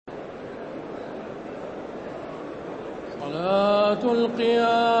صلاة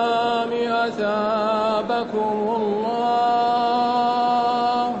القيام أثابكم الله.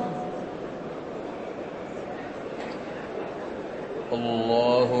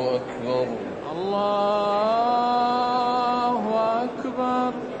 الله أكبر. الله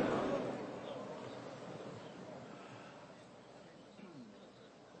أكبر.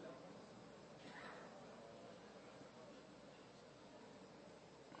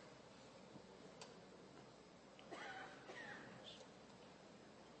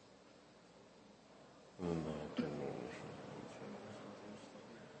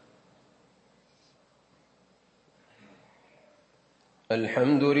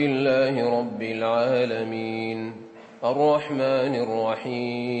 الحمد لله رب العالمين الرحمن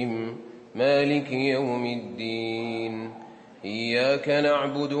الرحيم مالك يوم الدين إياك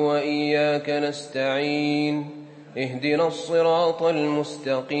نعبد وإياك نستعين اهدنا الصراط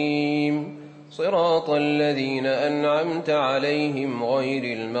المستقيم صراط الذين أنعمت عليهم غير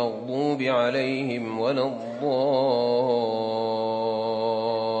المغضوب عليهم ولا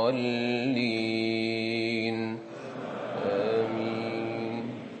الضالين آمين.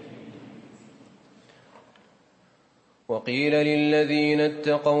 وقيل للذين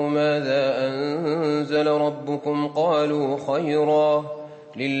اتقوا ماذا أنزل ربكم قالوا خيرا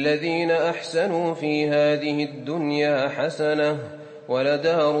للذين أحسنوا في هذه الدنيا حسنة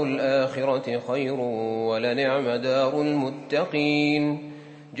ولدار الآخرة خير ولنعم دار المتقين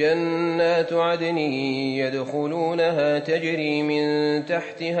جنات عدن يدخلونها تجري من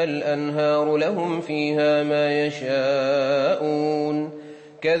تحتها الأنهار لهم فيها ما يشاءون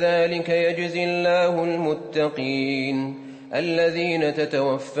كذلك يجزي الله المتقين الذين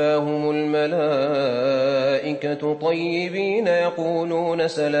تتوفاهم الملائكة طيبين يقولون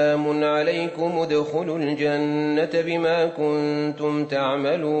سلام عليكم ادخلوا الجنة بما كنتم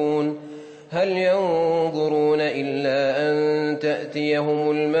تعملون هل ينظرون إلا أن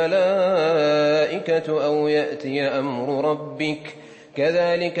تأتيهم الملائكة أو يأتي أمر ربك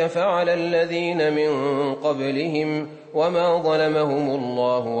كذلك فعل الذين من قبلهم وما ظلمهم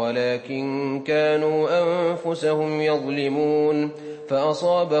الله ولكن كانوا أنفسهم يظلمون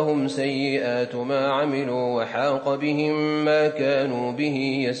فأصابهم سيئات ما عملوا وحاق بهم ما كانوا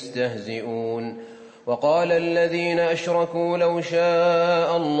به يستهزئون وقال الذين أشركوا لو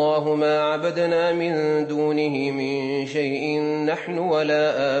شاء الله ما عبدنا من دونه من شيء نحن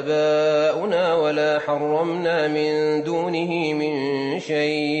ولا آباؤنا ولا حرمنا من دونه من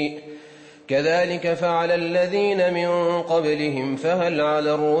شيء كذلك فعل الذين من قبلهم فهل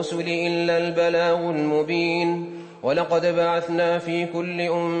على الرسل إلا البلاغ المبين ولقد بعثنا في كل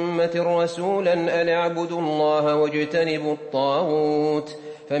أمة رسولا أن اعبدوا الله واجتنبوا الطاغوت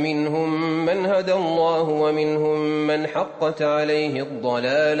فمنهم من هدى الله ومنهم من حقت عليه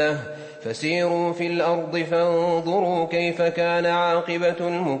الضلالة فسيروا في الأرض فانظروا كيف كان عاقبة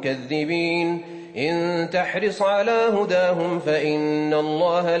المكذبين إن تحرص على هداهم فإن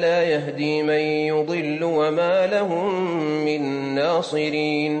الله لا يهدي من يضل وما لهم من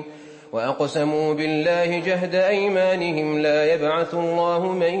ناصرين وأقسموا بالله جهد أيمانهم لا يبعث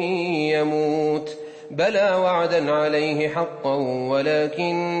الله من يموت بلى وعدا عليه حقا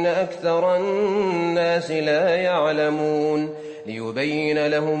ولكن أكثر الناس لا يعلمون ليبين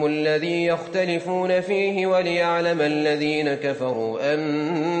لهم الذي يختلفون فيه وليعلم الذين كفروا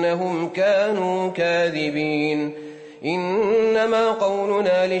أنهم كانوا كاذبين إنما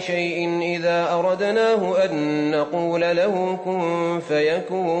قولنا لشيء إذا أردناه أن نقول له كن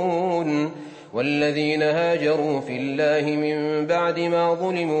فيكون والذين هاجروا في الله من بعد ما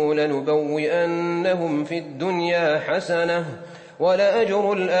ظلموا لنبوئنهم في الدنيا حسنة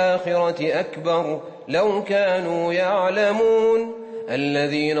ولأجر الآخرة أكبر لو كانوا يعلمون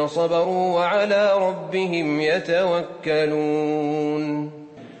الذين صبروا وعلى ربهم يتوكلون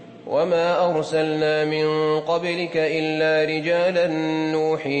وما أرسلنا من قبلك إلا رجالا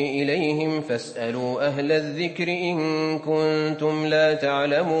نوحي إليهم فاسألوا أهل الذكر إن كنتم لا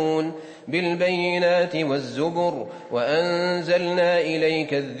تعلمون بالبينات والزبر وأنزلنا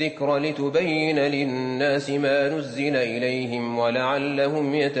إليك الذكر لتبين للناس ما نزل إليهم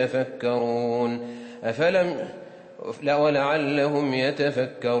ولعلهم يتفكرون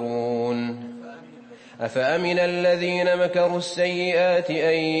أفأمن الذين مكروا السيئات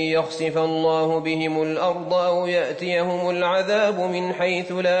أن يخسف الله بهم الأرض أو يأتيهم العذاب من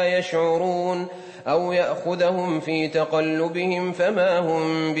حيث لا يشعرون أو يأخذهم في تقلبهم فما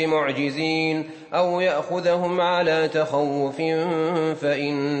هم بمعجزين أو يأخذهم على تخوف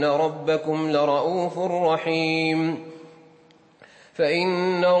فإن ربكم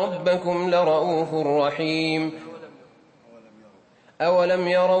لرؤوف رحيم أولم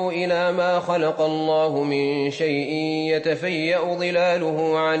يروا إلى ما خلق الله من شيء يتفيأ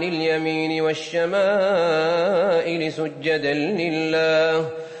ظلاله عن اليمين والشمائل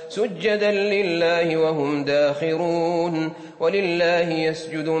سجدا لله وهم داخرون ولله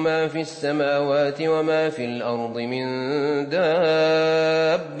يسجد ما في السماوات وما في الأرض من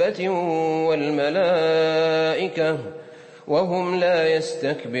دابة والملائكة وهم لا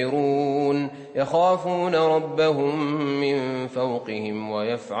يستكبرون يخافون ربهم من فوقهم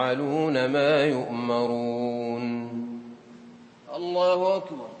ويفعلون ما يؤمرون. الله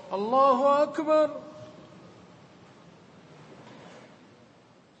أكبر. الله أكبر.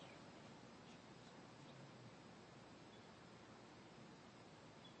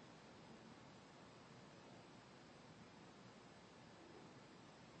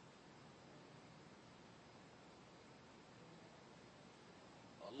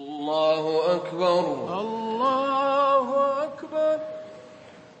 الله أكبر. الله أكبر.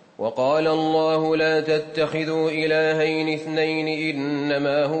 وقال الله لا تتخذوا إلهين اثنين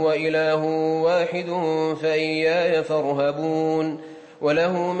إنما هو إله واحد فإياي فارهبون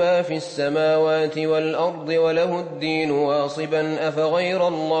وله ما في السماوات والأرض وله الدين واصبا أفغير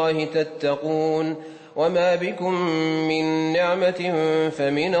الله تتقون وما بكم من نعمة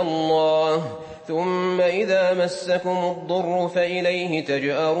فمن الله ثم إذا مسكم الضر فإليه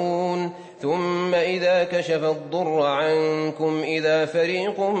تجأرون ثم إذا كشف الضر عنكم إذا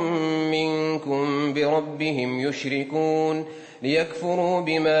فريق منكم بربهم يشركون ليكفروا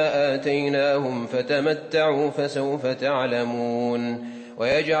بما آتيناهم فتمتعوا فسوف تعلمون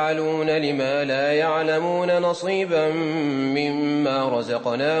ويجعلون لما لا يعلمون نصيبا مما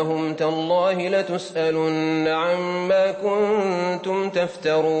رزقناهم تالله لتسألن عما كنتم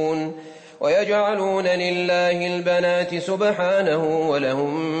تفترون ويجعلون لله البنات سبحانه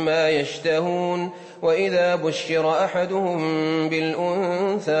ولهم ما يشتهون وإذا بشر أحدهم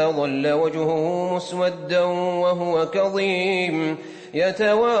بالأنثى ظل وجهه مسودا وهو كظيم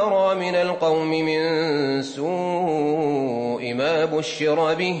يتوارى من القوم من سوء ما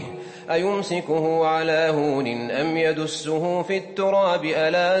بشر به أيمسكه على هون أم يدسه في التراب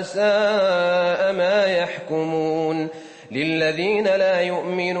ألا ساء ما يحكمون للذين لا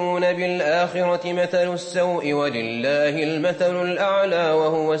يؤمنون بالآخرة مثل السوء ولله المثل الأعلى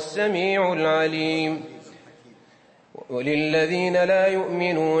وهو السميع العليم وللذين لا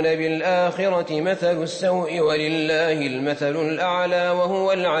يؤمنون بالآخرة مثل السوء ولله المثل الأعلى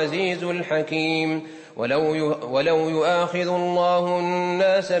وهو العزيز الحكيم ولو يؤاخذ الله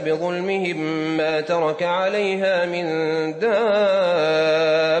الناس بظلمهم ما ترك عليها من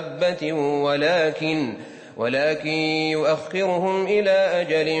دابة ولكن يؤخرهم إلى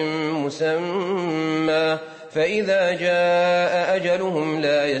أجل مسمى فإذا جاء أجلهم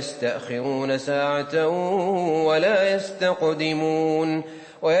لا يستأخرون ساعة ولا يستقدمون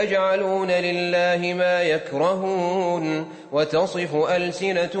ويجعلون لله ما يكرهون وتصف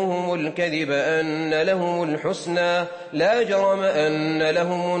ألسنتهم الكذب أن لهم الحسنى لا جرم أن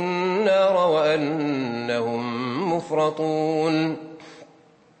لهم النار وأنهم مفرطون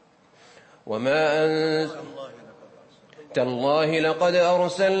تالله لقد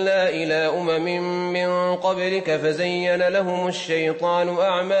أرسلنا إلى أمم من قبلك فزين لهم الشيطان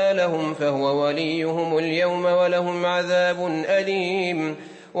أعمالهم فهو وليهم اليوم ولهم عذاب أليم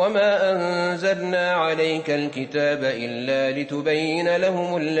وما أنزلنا عليك الكتاب إلا لتبين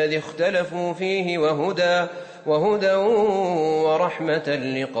لهم الذي اختلفوا فيه وهدى ورحمة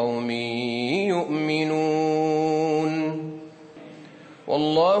لقوم يؤمنون.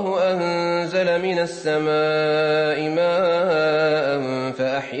 والله أنزل من السماء ماء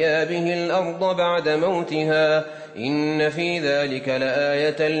فأحيا به الأرض بعد موتها إن في ذلك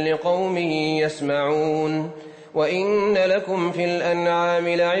لآية لقوم يسمعون. وإن لكم في الأنعام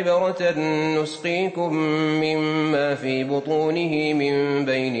لعبرة نسقيكم مما في بطونه من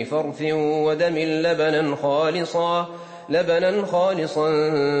بين فرث ودم لبنا خالصا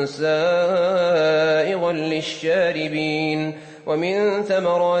سائغا للشاربين ومن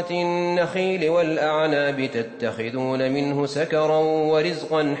ثمرات النخيل والأعناب تتخذون منه سكرا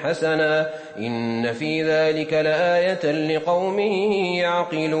ورزقا حسنا إن في ذلك لآية لقوم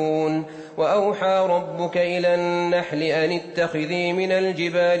يعقلون. وأوحى ربك إلى النحل أن اتخذي من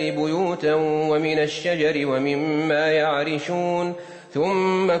الجبال بيوتا ومن الشجر ومما يعرشون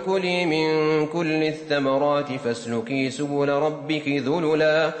ثم كلي من كل الثمرات فاسلكي سبل ربك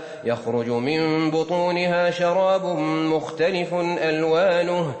ذللا يخرج من بطونها شراب مختلف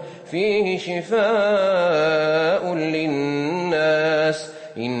ألوانه فيه شفاء للناس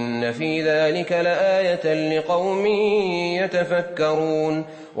إن في ذلك لآية لقوم يتفكرون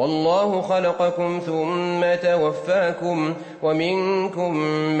والله خلقكم ثم توفاكم ومنكم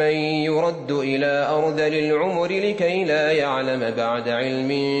من يرد إلى أرذل العمر لكي لا يعلم بعد علم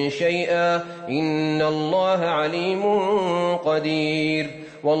شيئا إن الله عليم قدير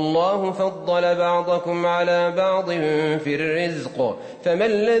والله فضل بعضكم على بعض في الرزق فما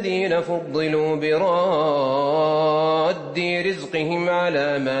الذين فضلوا براد رزقهم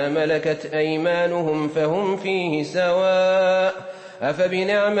على ما ملكت أيمانهم فهم فيه سواء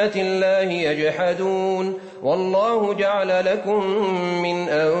أفبنعمة الله يجحدون والله جعل لكم من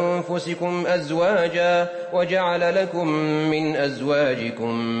أنفسكم أزواجا وجعل لكم من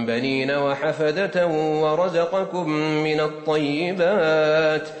أزواجكم بنين وحفدة ورزقكم من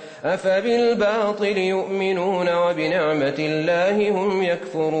الطيبات أفبالباطل يؤمنون وبنعمة الله هم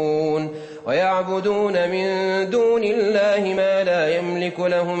يكفرون ويعبدون من دون الله ما لا يملك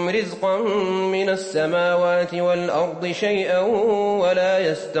لهم رزقا من السماوات والأرض شيئا ولا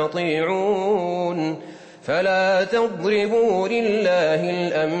يستطيعون فلا تضربوا لله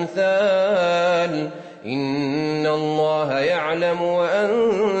الأمثال إن الله يعلم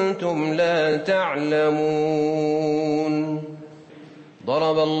وأنتم لا تعلمون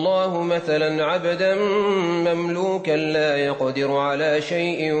ضرب الله مثلا عبدا مملوكا لا يقدر على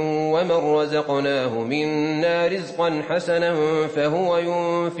شيء ومن رزقناه منا رزقا حسنا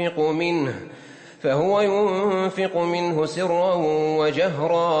فهو ينفق منه سرا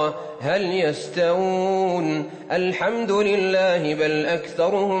وجهرا هل يستوون الحمد لله بل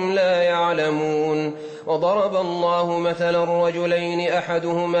أكثرهم لا يعلمون وضرب الله مثلا رجلين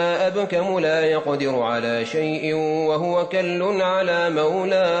أحدهما أبكم لا يقدر على شيء وهو كل على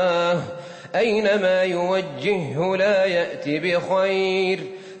مولاه أينما يوجهه لا يأت بخير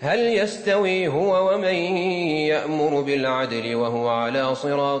هل يستوي هو ومن يأمر بالعدل وهو على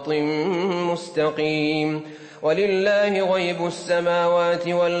صراط مستقيم ولله غيب السماوات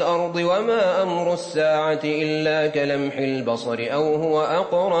والأرض وما أمر الساعة إلا كلمح البصر أو هو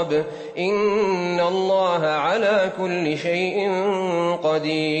أقرب إن الله على كل شيء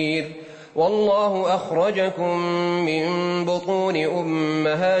قدير والله أخرجكم من بطون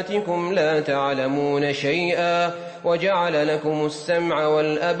أمهاتكم لا تعلمون شيئا وجعل لكم السمع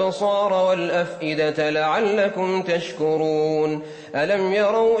والأبصار والأفئدة لعلكم تشكرون ألم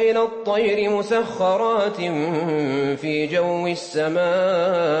يروا إلى الطير مسخرات في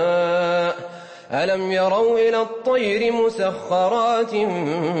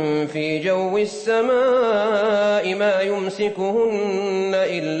جو السماء ما يمسكهن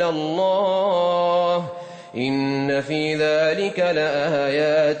إلا الله إن في ذلك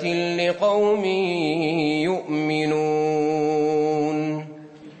لآيات لقوم يؤمنون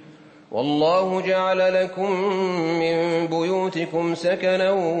والله جعل لكم من بيوتكم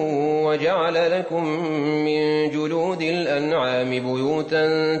سكنا وجعل لكم من جلود الأنعام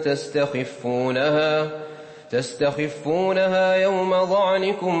بيوتا تستخفونها يوم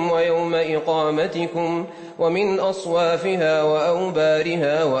ظعنكم ويوم إقامتكم ومن أصوافها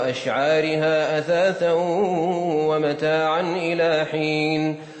وأوبارها وأشعارها أثاثا ومتاعا إلى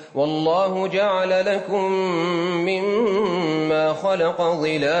حين والله جعل لكم مما خلق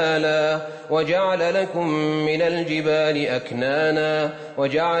ظلالا وجعل لكم من الجبال أكنانا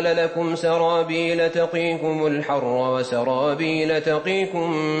وجعل لكم سرابيل تقيكم الحر وسرابيل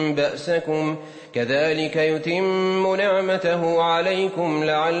تقيكم بأسكم كذلك يتم نعمته عليكم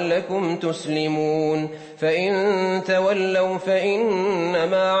لعلكم تسلمون فإن تولوا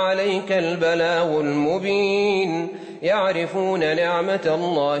فإنما عليك البلاغ المبين يعرفون نعمة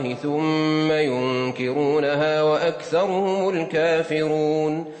الله ثم ينكرونها وأكثرهم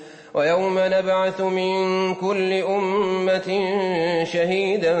الكافرون ويوم نبعث من كل أمة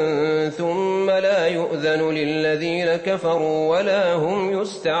شهيدا ثم لا يؤذن للذين كفروا ولا هم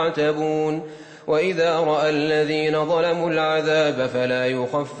يستعتبون وإذا رأى الذين ظلموا العذاب فلا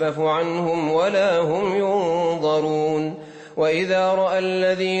يخفف عنهم ولا هم ينظرون وإذا رأى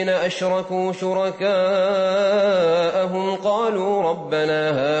الذين أشركوا شركاءهم قالوا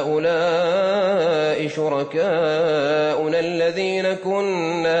ربنا هؤلاء شركاؤنا الذين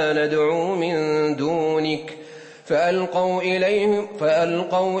كنا ندعو من دونك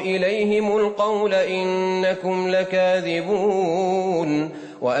فألقوا إليهم القول إنكم لكاذبون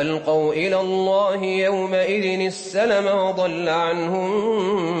وألقوا إلى الله يومئذ السلم وضل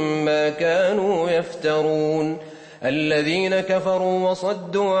عنهم ما كانوا يفترون الذين كفروا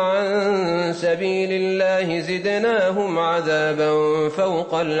وصدوا عن سبيل الله زدناهم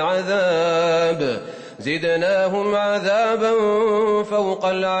عذابا فوق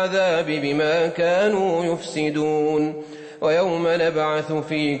العذاب بما كانوا يفسدون ويوم نبعث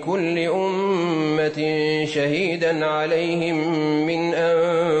في كل أمة شهيدا عليهم من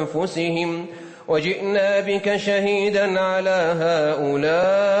أنفسهم وجئنا بك شهيدا على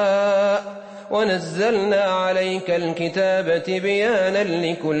هؤلاء ونزلنا عليك الكتاب بيانا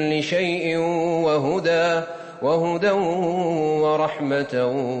لكل شيء وهدى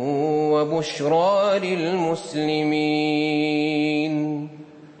ورحمة وبشرى للمسلمين.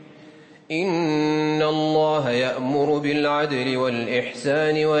 إن الله يأمر بالعدل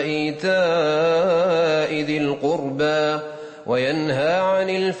والإحسان وإيتاء ذي القربى وينهى عن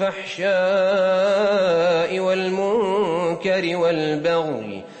الفحشاء والمنكر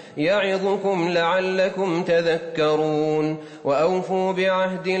والبغي يعظكم لعلكم تذكرون. وأوفوا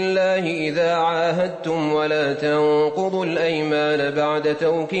بعهد الله إذا عاهدتم ولا تنقضوا الأيمان بعد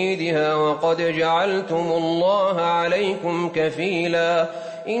توكيدها وقد جعلتم الله عليكم كفيلا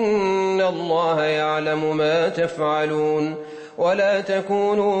إن الله يعلم ما تفعلون. ولا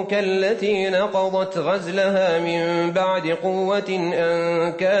تكونوا كالتي نقضت غزلها من بعد قوة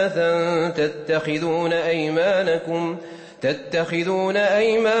أنكاثا تتخذون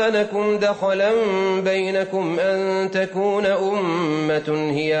أيمانكم دخلا بينكم أن تكون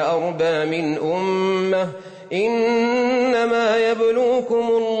أمة هي أربى من أمة إنما يبلوكم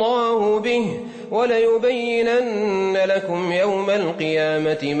الله به وليبينن لكم يوم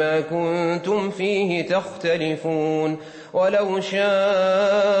القيامة ما كنتم فيه تختلفون. ولو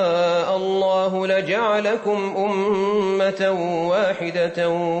شاء الله لجعلكم أمة واحدة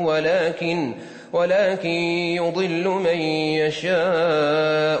ولكن يضل من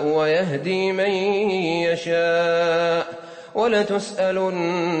يشاء ويهدي من يشاء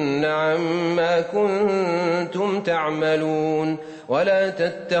ولتسألن عما كنتم تعملون. ولا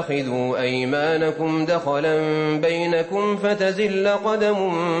تتخذوا أيمانكم دخلا بينكم فتزل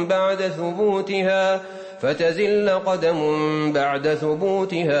قدم بعد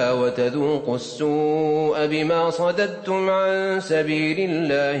ثبوتها وتذوقوا السوء بما صددتم عن سبيل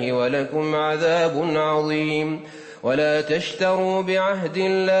الله ولكم عذاب عظيم. ولا تشتروا بعهد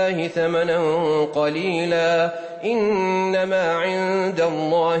الله ثمنا قليلا إنما عند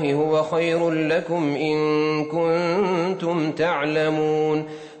الله هو خير لكم إن كنتم تعلمون.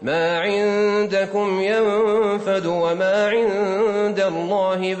 ما عندكم ينفد وما عند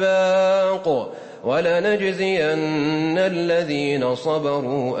الله باق ولنجزين الذين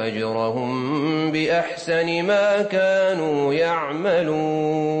صبروا أجرهم بأحسن ما كانوا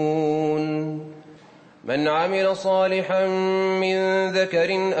يعملون. من عمل صالحا من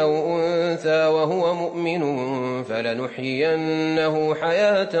ذكر أو أنثى وهو مؤمن فلنحيينه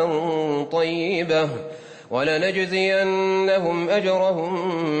حياة طيبة ولنجزينهم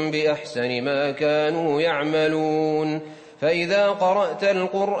أجرهم بأحسن ما كانوا يعملون. فإذا قرأت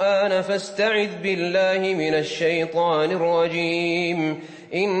القرآن فاستعذ بالله من الشيطان الرجيم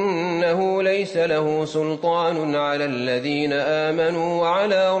إنه ليس له سلطان على الذين آمنوا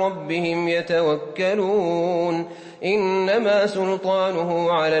وعلى ربهم يتوكلون. إنما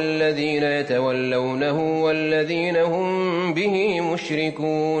سلطانه على الذين يتولونه والذين هم به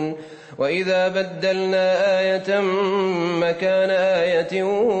مشركون. وإذا بدلنا آية مكان آية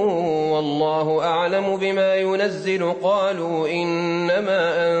والله أعلم بما ينزل قالوا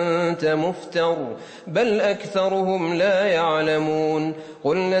إنما أنت مفتر بل أكثرهم لا يعلمون.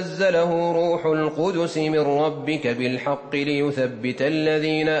 قل نزله روح القدس من ربك بالحق ليثبت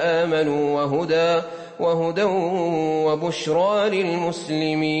الذين آمنوا وهدى وبشرى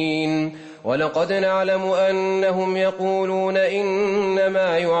للمسلمين. ولقد نعلم أنهم يقولون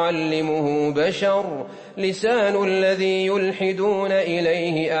إنما يعلمه بشر لسان الذي يلحدون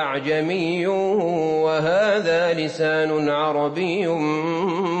إليه أعجمي وهذا لسان عربي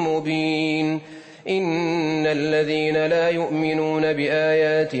مبين. إن الذين لا يؤمنون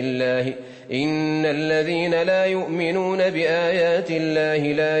بآيات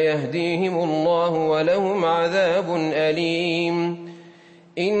الله لا يهديهم الله ولهم عذاب أليم.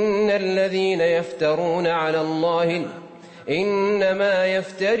 إن الذين يفترون على الله إنما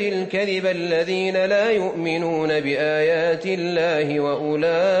يفتري الكذب الذين لا يؤمنون بآيات الله وأولئك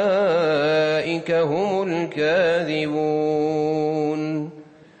هم الكاذبون.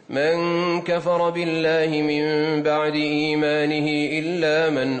 من كفر بالله من بعد إيمانه إلا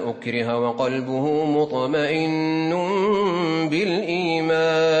من أكره وقلبه مطمئن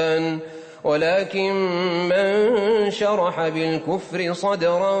بالإيمان ولكن من شرح بالكفر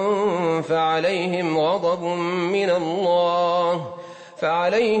صدرا فعليهم غضب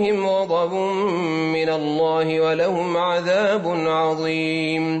من الله ولهم عذاب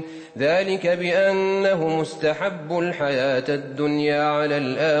عظيم. ذلك بأنه مستحب الحياة الدنيا على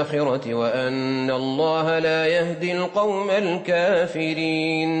الآخرة وأن الله لا يهدي القوم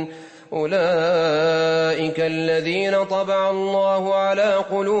الكافرين. أولئك الذين طبع الله على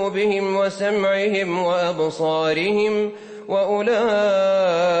قلوبهم وسمعهم وأبصارهم وأولئك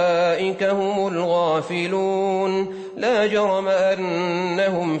هم الغافلون. لا جرم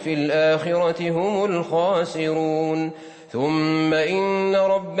أنهم في الآخرة هم الخاسرون. ثم إن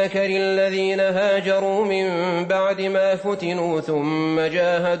ربك للذين هاجروا من بعد ما فتنوا ثم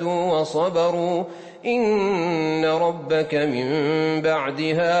جاهدوا وصبروا إن ربك من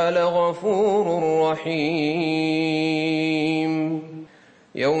بعدها لغفور رحيم.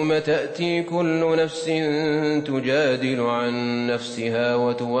 يوم تأتي كل نفس تجادل عن نفسها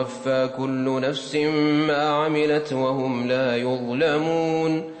وتوفى كل نفس ما عملت وهم لا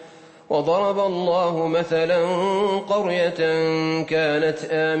يظلمون. وضرب الله مثلا قرية كانت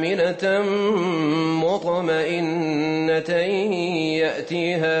آمنة مطمئنة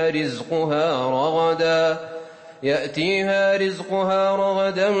يأتيها رزقها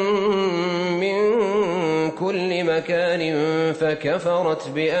رغدا من كل مكان فكفرت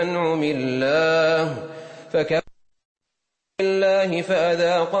بأنعم الله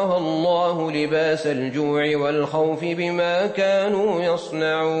فأذاقها الله لباس الجوع والخوف بما كانوا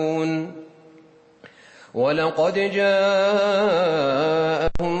يصنعون. ولقد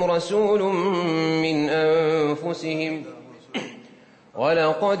جاءهم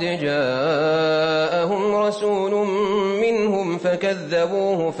رسول منهم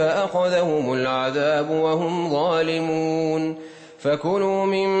فكذبوه فأخذهم العذاب وهم ظالمون. فكلوا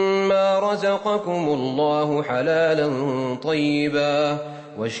مما رزقكم الله حلالا طيبا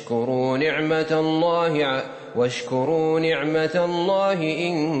واشكروا نعمة الله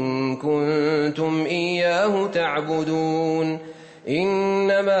إن كنتم إياه تعبدون.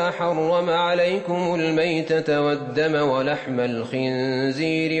 إنما حرم عليكم الميتة والدم ولحم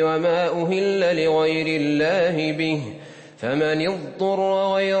الخنزير وما أهل لغير الله به فمن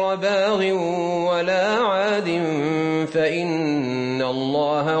اضطر غير باغ ولا عاد فإن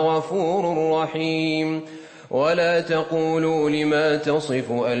الله غفور رحيم. ولا تقولوا لما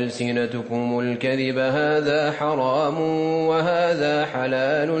تصف ألسنتكم الكذب هذا حرام وهذا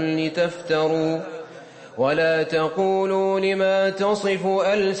حلال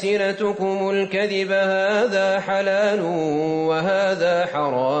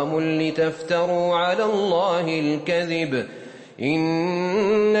لتفتروا على الله الكذب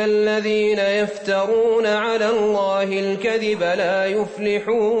إن الذين يفترون على الله الكذب لا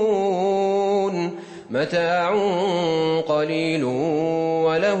يفلحون. متاع قليل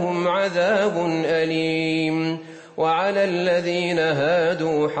ولهم عذاب أليم. وعلى الذين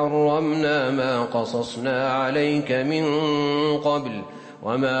هادوا حرمنا ما قصصنا عليك من قبل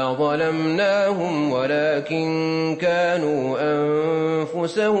وما ظلمناهم ولكن كانوا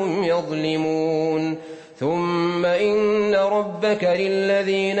أنفسهم يظلمون. ثم إن ربك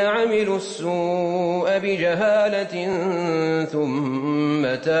للذين عملوا السوء بجهالة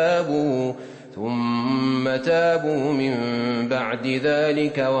ثم تابوا من بعد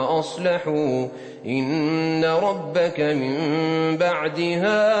ذلك وأصلحوا إن ربك من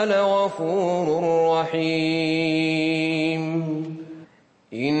بعدها لغفور رحيم.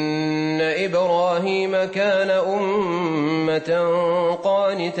 إن إبراهيم كان أمة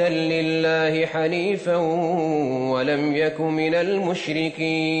قانتا لله حنيفا ولم يك من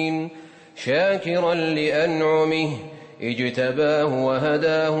المشركين شاكرا لأنعمه اجتباه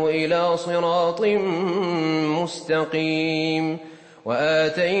وهداه إلى صراط مستقيم.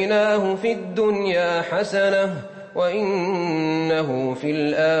 وآتيناه في الدنيا حسنة وإنه في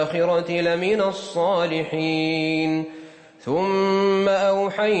الآخرة لمن الصالحين. ثم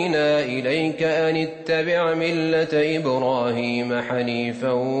أوحينا إليك أن اتبع ملة إبراهيم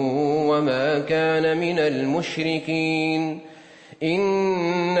حنيفا وما كان من المشركين.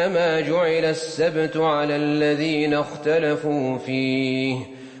 إنما جعل السبت على الذين اختلفوا فيه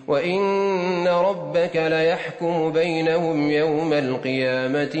وإن ربك ليحكم بينهم يوم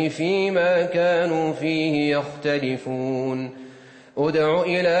القيامة فيما كانوا فيه يختلفون. ادع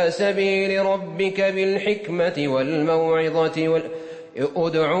إلى سبيل ربك بالحكمة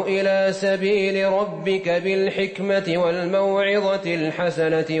والموعظة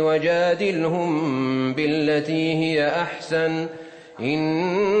الحسنة وجادلهم بالتي هي أحسن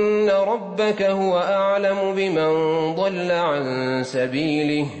إن ربك هو أعلم بمن ضل عن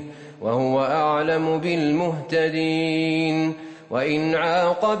سبيله وهو أعلم بالمهتدين. وإن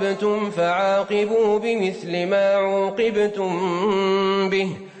عاقبتم فعاقبوا بمثل ما عوقبتم به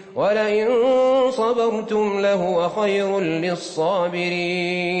ولئن صبرتم لهو خير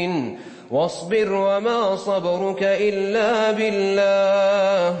للصابرين واصبر وما صبرك إلا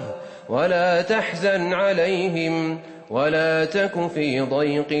بالله ولا تحزن عليهم ولا تك في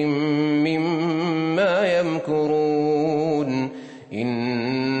ضيق مما يمكرون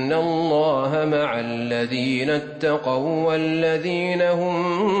إن الله مع الذين اتقوا والذين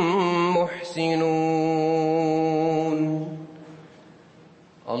هم محسنون.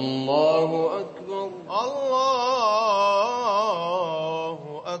 الله أكبر. الله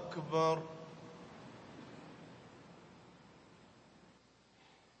أكبر.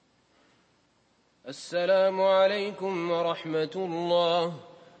 السلام عليكم ورحمة الله.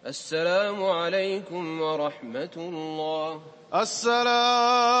 السلام عليكم ورحمة الله.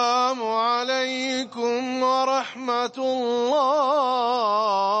 السلام عليكم ورحمة الله.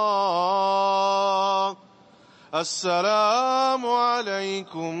 السلام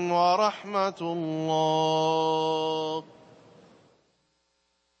عليكم ورحمة الله.